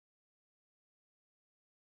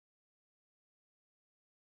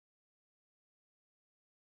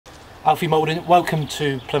Alfie Moulden, welcome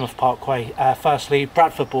to Plymouth Parkway. Firstly,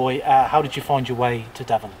 Bradford boy, how did you find your way to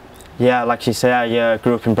Devon? Yeah, like you say, I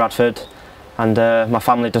grew up in Bradford, and my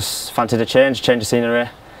family just fancied a change of scenery,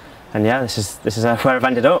 and yeah, this is where I've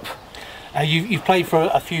ended up. You've played for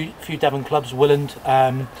a few Devon clubs, Willand,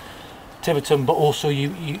 Tiverton, but also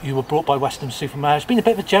you were brought by Weston-super-Mare. It's been a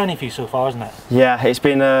bit of a journey for you so far, hasn't it? Yeah, it's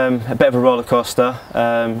been a bit of a roller coaster.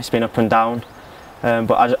 It's been up and down.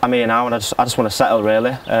 But I'm here now, and I just want to settle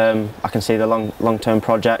really. I can see the long-term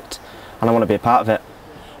project, and I want to be a part of it.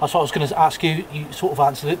 That's what I was going to ask you. You sort of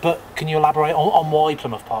answered it, but can you elaborate on why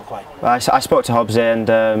Plymouth Parkway? I spoke to Hobbs,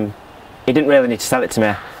 and he didn't really need to sell it to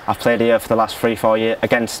me. I've played here for the last 3-4 years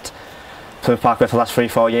against Plymouth Parkway for the last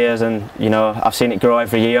 3-4 years, and you know I've seen it grow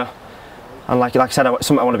every year. And like I said,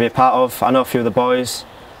 something I want to be a part of. I know a few of the boys.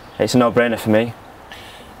 It's a no-brainer for me.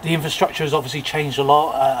 The infrastructure has obviously changed a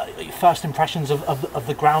lot. First impressions of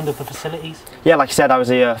the ground, of the facilities? Yeah, like I said, I was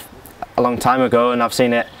here a long time ago, and I've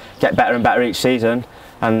seen it get better and better each season.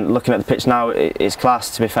 And looking at the pitch now, it's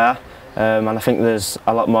class, to be fair. And I think there's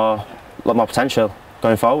a lot more potential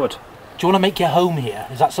going forward. Do you want to make your home here?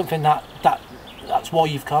 Is that something that's why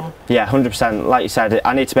you've come? Yeah, 100%. Like you said,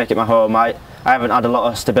 I need to make it my home. I haven't had a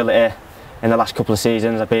lot of stability in the last couple of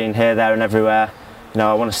seasons. I've been here, there, and everywhere. You know,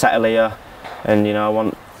 I want to settle here, and you know,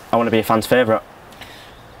 I want to be a fan's favourite.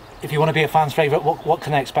 If you want to be a fan's favourite, what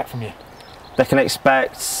can they expect from you? They can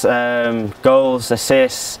expect goals,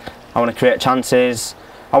 assists. I want to create chances.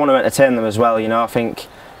 I want to entertain them as well. You know, I think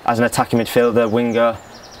as an attacking midfielder, winger,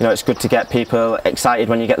 you know, it's good to get people excited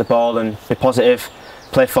when you get the ball and be positive,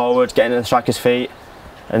 play forward, get into the striker's feet,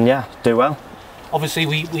 and yeah, do well. Obviously,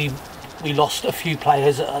 we lost a few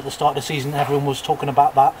players at the start of the season. Everyone was talking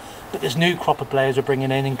about that, but there's new crop of players are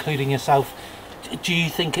bringing in, including yourself. Do you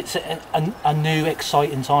think it's a new,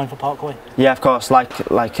 exciting time for Parkway? Yeah, of course. Like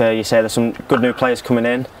you say, there's some good new players coming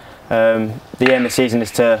in. The aim of the season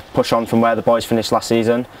is to push on from where the boys finished last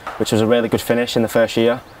season, which was a really good finish in the first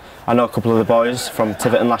year. I know a couple of the boys from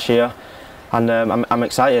Tiverton last year, and I'm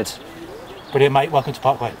excited. Brilliant, mate. Welcome to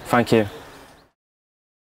Parkway. Thank you.